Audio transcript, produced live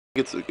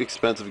It's an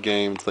expensive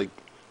game. It's like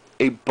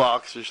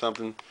 $8 or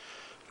something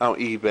on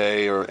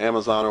eBay or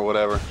Amazon or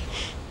whatever.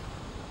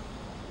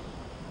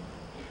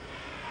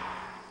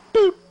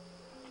 Boop.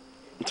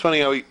 It's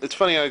funny how he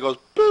goes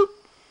boop.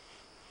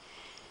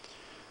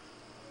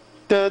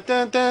 Dun,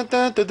 dun, dun,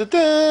 dun, dun, dun,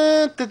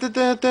 dun, dun,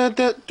 dun, dun,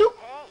 dun,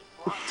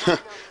 doop.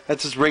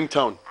 That's his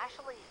ringtone.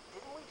 Actually,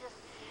 didn't we just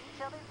see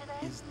each other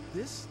today? Is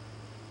this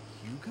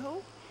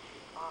Hugo?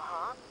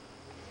 Uh-huh.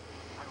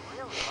 I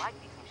really like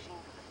these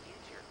machines of the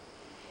future.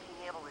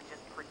 Being able to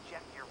just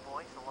project your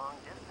voice a long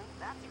distance,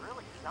 that's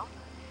really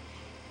something.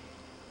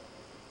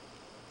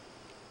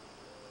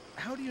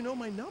 How do you know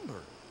my number?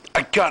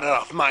 I got it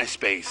off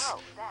MySpace. Oh,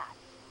 that.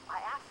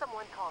 I asked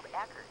someone called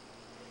Eckert.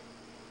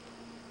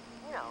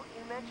 You know,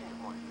 you mentioned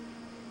him once.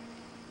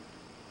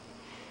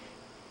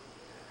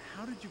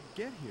 How did you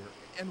get here,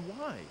 and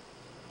why?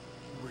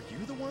 Were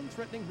you the one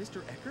threatening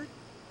Mr. Eckert?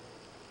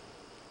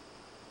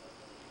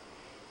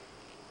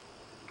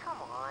 Come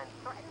on,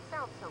 threaten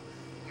sounds so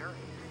serious.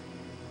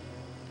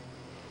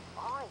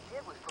 All I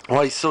did was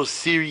Why so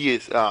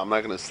serious? Oh, I'm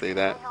not gonna say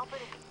that.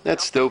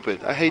 That's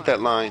stupid. I hate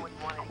that line.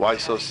 Why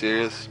so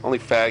serious? Only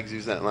fags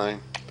use that line.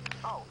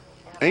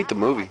 I hate the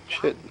movie.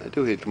 Shit, I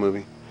do hate the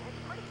movie.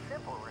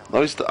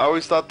 I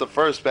always thought the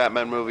first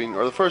Batman movie,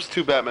 or the first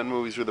two Batman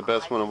movies, were the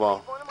best one of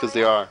all, because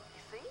they are.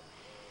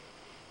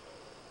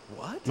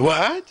 What?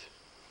 What?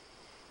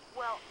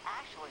 Well,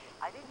 actually,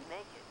 I didn't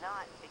make it.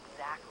 Not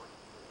exactly.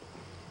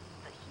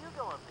 The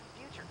Hugo of the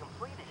future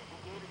completed it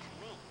and gave it to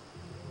me.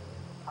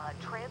 A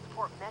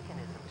transport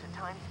mechanism to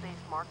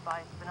time-space marked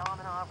by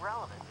phenomena of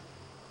relevance.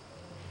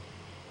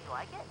 You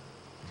like it?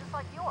 Just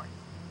like yours.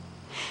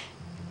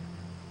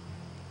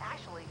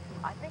 Actually,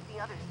 I think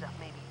the other stuff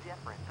may be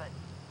different, but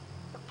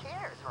who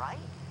cares, right?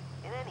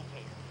 In any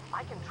case,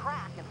 I can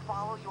track and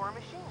follow your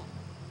machine.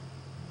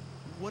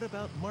 What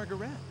about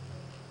Margaret?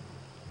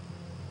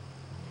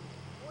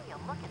 Will you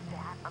look at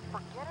that? I'm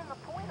forgetting the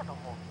point of the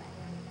whole thing.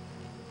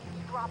 Can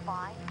you drop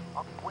by?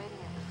 I'll be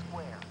waiting at the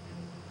square.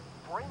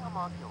 Bring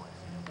Homunculus.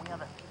 We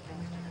have a few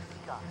things to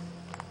discuss.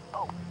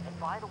 Oh, and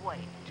by the way,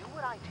 do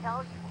what I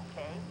tell you,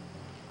 okay?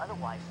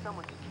 Otherwise,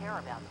 someone you care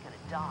about is gonna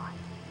die.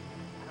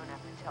 I don't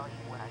have to tell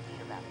you what I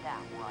mean about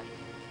that, right?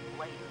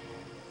 Later.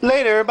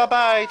 Later,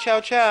 bye-bye,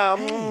 ciao,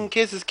 ciao.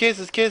 Kisses,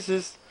 kisses,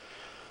 kisses.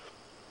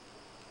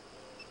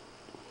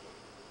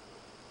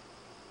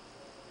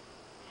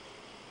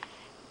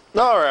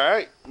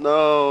 Alright.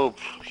 No,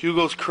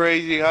 Hugo's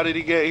crazy. How did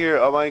he get here?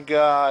 Oh my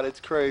god, it's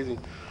crazy.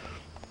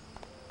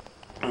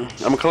 I'm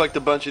gonna collect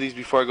a bunch of these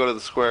before I go to the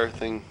square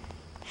thing.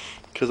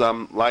 Because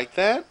I'm like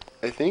that,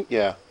 I think,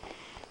 yeah.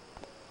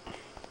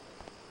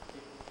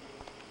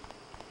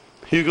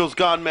 Hugo's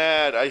gone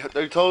mad.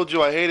 I told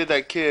you I hated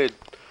that kid.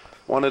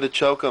 Wanted to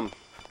choke him.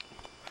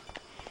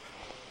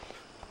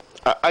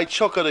 I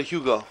choke at a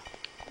Hugo.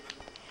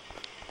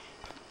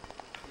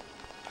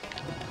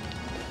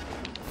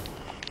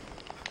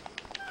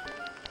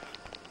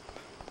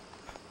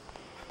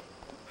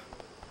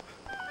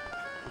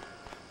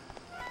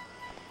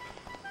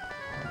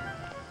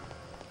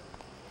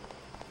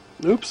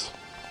 Oops.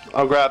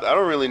 I'll grab. I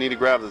don't really need to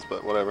grab this,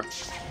 but whatever.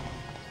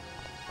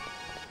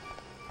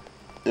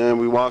 And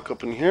we walk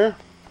up in here.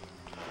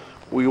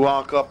 We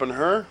walk up in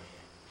her.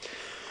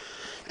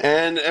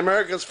 And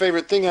America's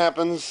favorite thing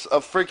happens, a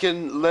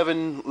freaking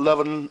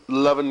lovin'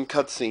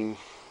 cutscene.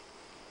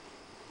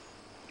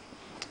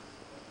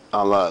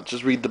 I'll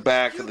just read the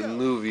back of the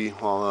movie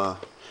while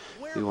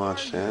we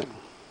watch that.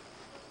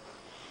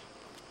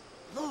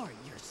 Lord,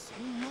 you're so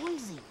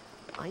noisy.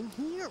 I'm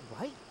here,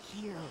 right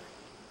here.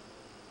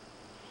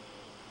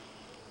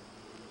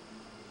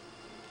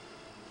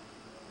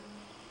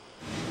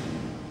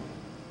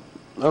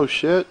 Oh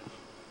shit.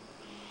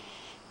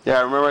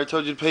 Yeah, remember I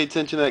told you to pay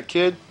attention to that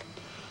kid?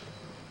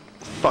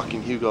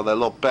 Fucking Hugo, that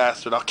little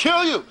bastard. I'll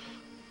kill you!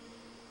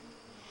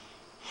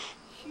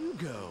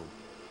 Hugo!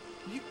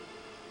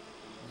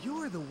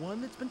 You're the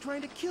one that's been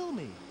trying to kill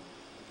me.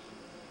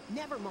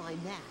 Never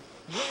mind that.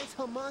 Where's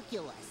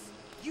Homunculus?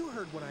 You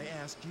heard what I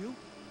asked you.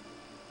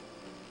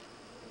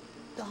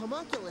 The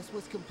Homunculus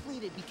was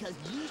completed because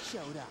you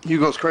showed up.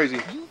 Hugo's crazy.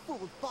 You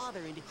fooled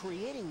Father into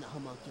creating the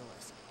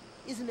Homunculus.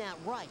 Isn't that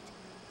right?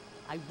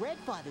 I read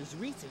Father's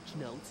research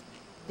notes.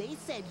 They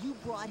said you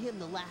brought him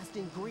the last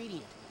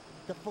ingredient,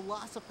 the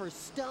Philosopher's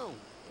Stone.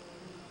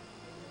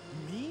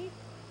 Me?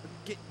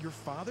 Get your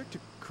father to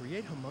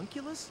create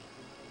Homunculus?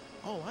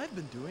 All I've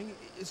been doing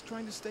is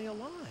trying to stay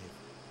alive.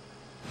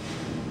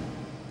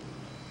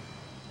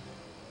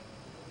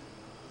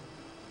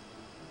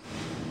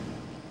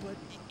 But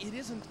it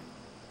isn't...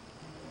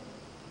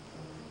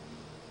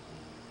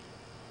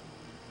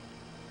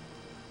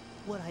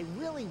 What I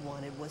really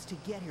wanted was to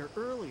get here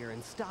earlier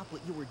and stop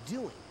what you were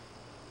doing.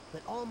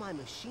 But all my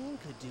machine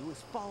could do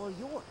was follow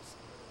yours.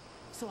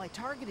 So I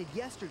targeted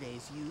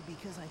yesterday's you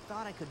because I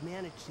thought I could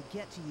manage to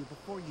get to you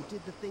before you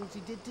did the things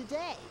you did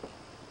today.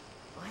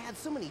 I had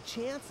so many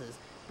chances,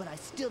 but I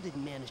still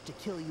didn't manage to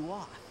kill you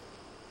off.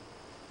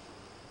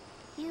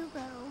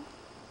 Hugo.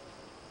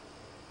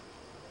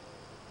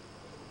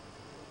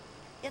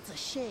 It's a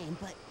shame,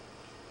 but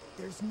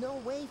There's no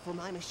way for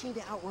my machine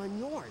to outrun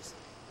yours.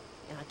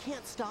 And I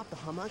can't stop the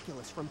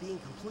homunculus from being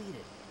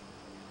completed.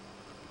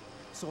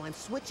 So I'm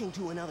switching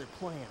to another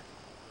plan.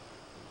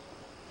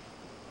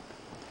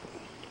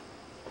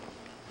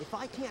 If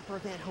I can't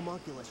prevent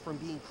homunculus from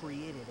being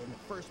created in the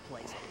first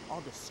place,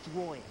 I'll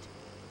destroy it.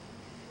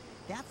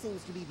 That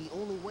seems to be the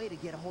only way to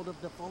get a hold of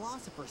the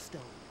Philosopher's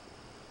Stone.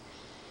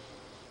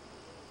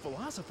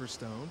 Philosopher's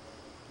Stone?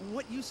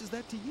 What use is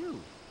that to you?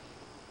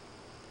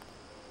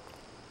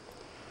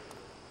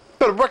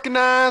 Better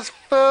recognize,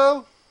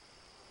 fool.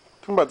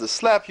 I'm about to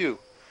slap you.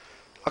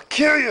 I'll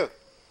kill you.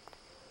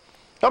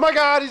 Oh my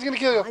God, he's gonna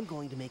kill you. I'm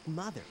going to make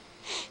Mother,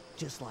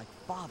 just like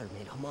Father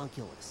made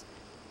homunculus.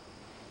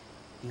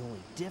 The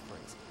only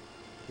difference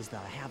is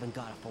that I haven't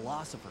got a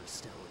Philosopher's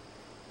Stone.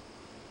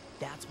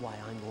 That's why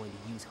I'm going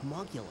to use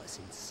homunculus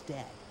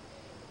instead.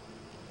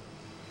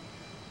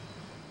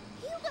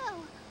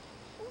 Hugo!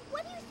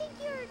 What do you think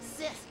you're...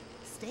 Sis,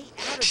 stay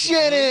out of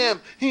Shit this.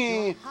 him!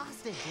 You're a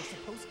hostage. You're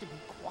supposed to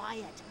be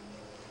quiet.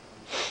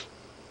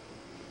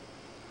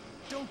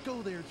 Don't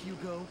go there,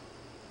 Hugo.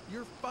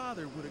 Your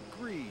father would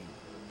agree.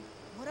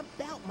 What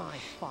about my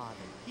father?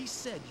 He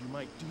said you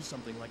might do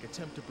something like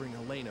attempt to bring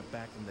Helena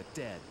back from the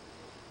dead.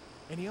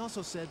 And he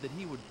also said that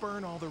he would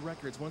burn all the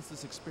records once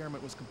this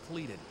experiment was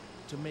completed,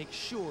 to make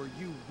sure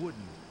you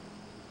wouldn't.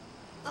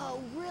 Oh,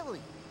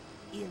 really?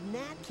 In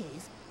that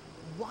case,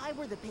 why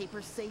were the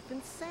papers safe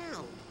and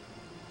sound?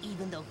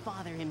 Even though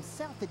Father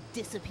himself had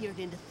disappeared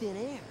into thin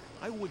air.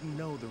 I wouldn't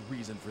know the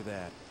reason for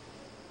that.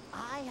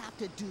 I have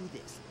to do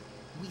this.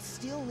 We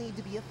still need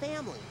to be a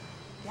family.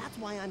 That's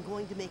why I'm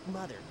going to make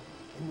Mother,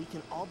 and we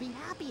can all be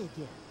happy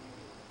again.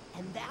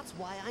 And that's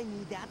why I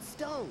need that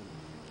stone.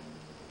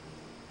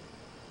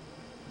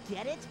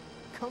 Get it?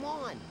 Come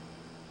on.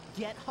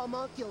 Get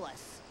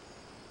homunculus.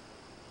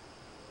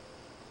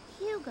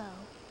 Hugo,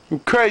 I'm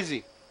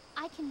crazy.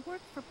 I can work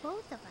for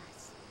both of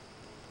us,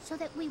 so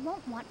that we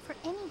won't want for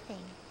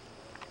anything.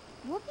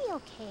 We'll be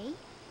okay.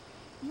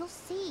 You'll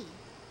see.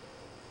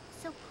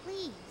 So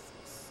please,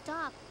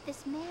 stop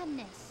this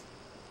madness.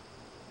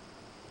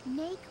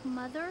 Make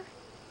Mother.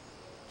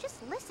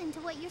 Just listen to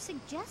what you're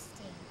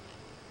suggesting.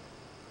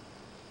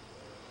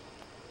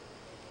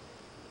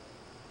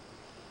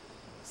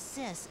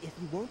 Sis, if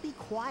you won't be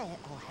quiet,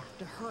 I'll have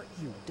to hurt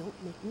you.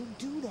 Don't make me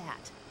do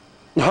that.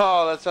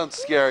 Oh, that sounds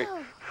scary.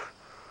 Hugo,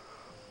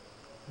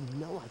 You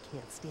know I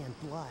can't stand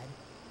blood.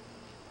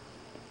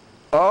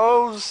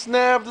 Oh,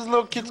 snap. This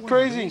little kid's You wanna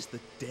crazy. raise the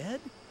dead?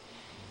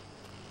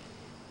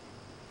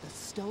 The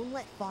stone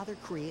let Father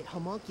create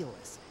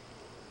homunculus.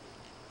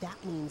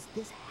 That means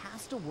this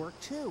has to work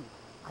too.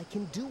 I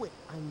can do it,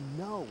 I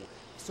know.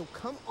 So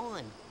come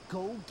on,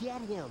 go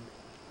get him.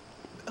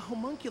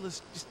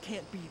 Homunculus just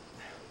can't be...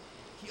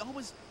 He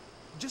always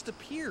just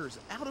appears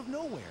out of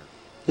nowhere.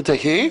 It's a It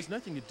he? has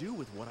nothing to do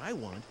with what I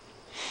want.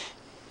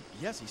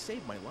 Yes, he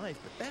saved my life,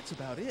 but that's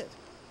about it.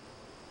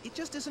 It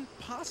just isn't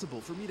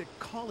possible for me to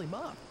call him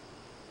up.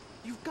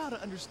 You've got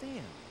to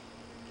understand.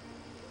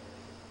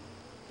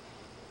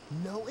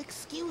 No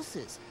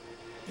excuses.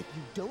 If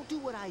you don't do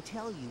what I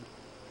tell you,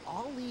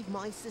 I'll leave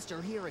my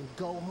sister here and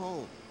go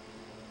home.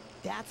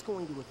 That's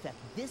going to affect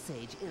this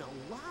age in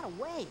a lot of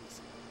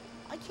ways.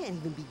 I can't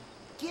even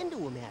begin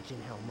to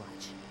imagine how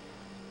much.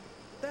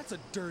 That's a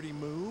dirty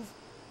move.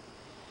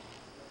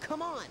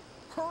 Come on,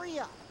 hurry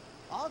up.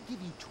 I'll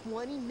give you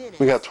 20 minutes.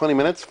 We got 20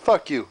 minutes?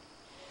 Fuck you.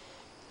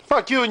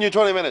 Fuck you and your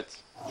 20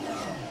 minutes.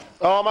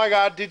 Oh my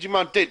God,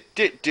 Digimon, Digimon,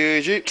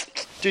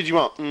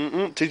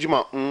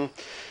 Digimon,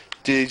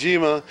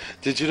 Digimon,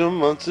 Digital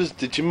monsters,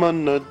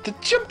 Digimon are the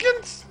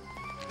champions.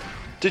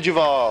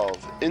 Digivolve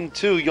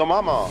into your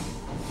mama.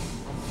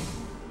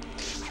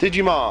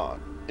 Digimon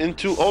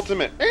into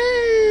ultimate.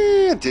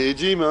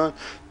 Digimon.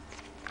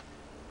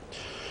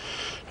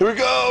 Here we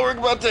go. We're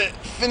about to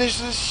finish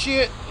this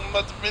shit. I'm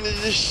about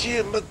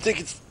to take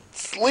a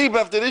sleep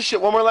after this shit.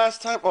 One more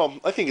last time. Oh,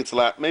 I think it's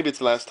maybe it's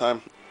the last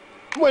time.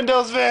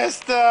 Windows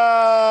Vista.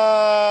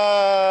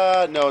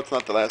 No, it's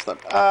not the last time.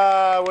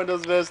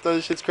 Windows Vista.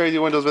 This shit's crazy.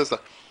 Windows Vista.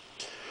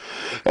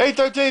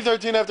 8:13,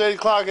 13 after 8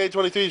 o'clock,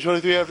 8:23,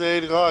 23 after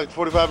 8 o'clock,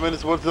 45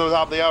 minutes, 1 to the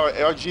top of the hour,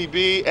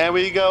 RGB, and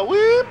we go,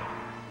 whoop,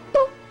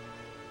 boop.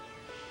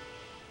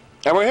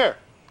 And we're here.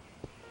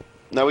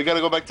 Now we gotta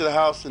go back to the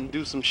house and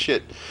do some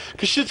shit.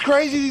 Cause shit's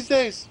crazy these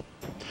days.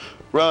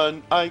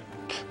 Run, Ike.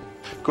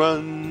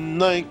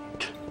 Run, Ike.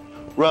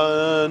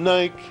 Run,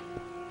 Ike.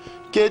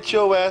 Get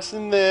your ass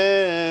in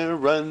there.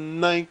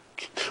 Run,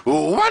 Ike.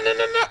 Run,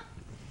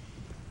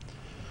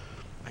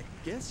 I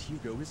guess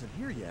Hugo isn't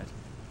here yet.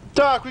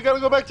 Doc, we gotta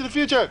go back to the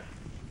future.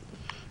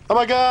 Oh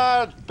my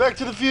God, Back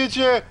to the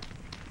Future.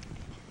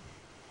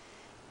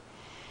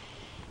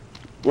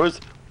 Where's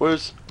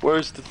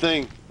the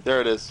thing? There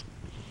it is.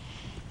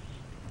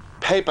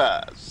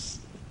 Papers.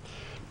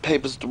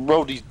 Papers to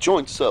roll these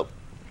joints up.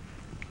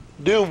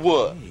 Do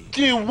what? Hey.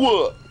 Do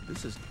what?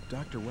 This is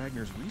Dr.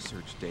 Wagner's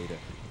research data.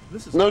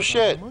 This is No all about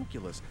shit.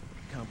 Homunculus.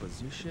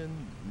 Composition,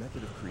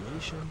 method of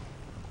creation.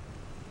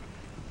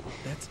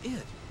 That's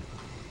it.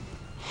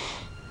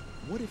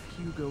 What if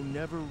Hugo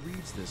never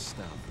reads this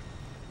stuff?